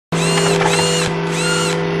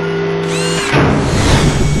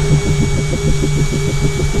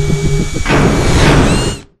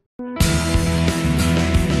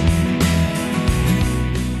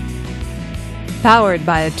Powered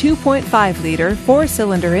by a 2.5-liter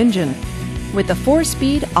four-cylinder engine with a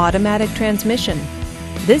 4-speed automatic transmission,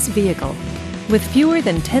 this vehicle, with fewer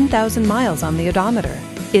than 10,000 miles on the odometer,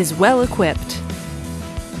 is well equipped.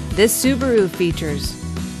 This Subaru features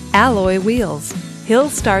alloy wheels, hill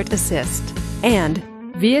start assist, and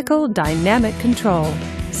vehicle dynamic control.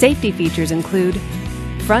 Safety features include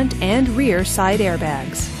front and rear side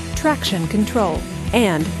airbags, traction control,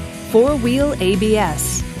 and 4-wheel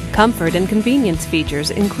ABS. Comfort and convenience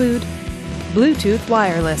features include Bluetooth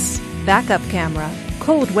wireless, backup camera,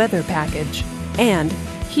 cold weather package, and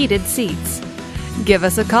heated seats. Give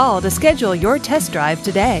us a call to schedule your test drive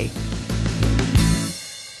today.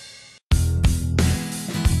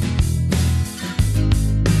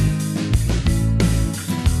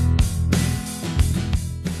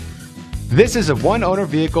 This is a one-owner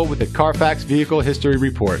vehicle with a Carfax Vehicle History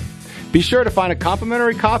Report. Be sure to find a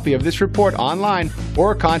complimentary copy of this report online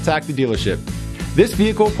or contact the dealership. This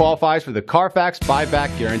vehicle qualifies for the Carfax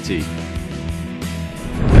Buyback Guarantee.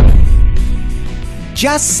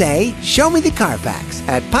 Just say, "Show me the Carfax"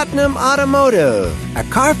 at Putnam Automotive, a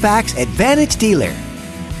Carfax Advantage dealer.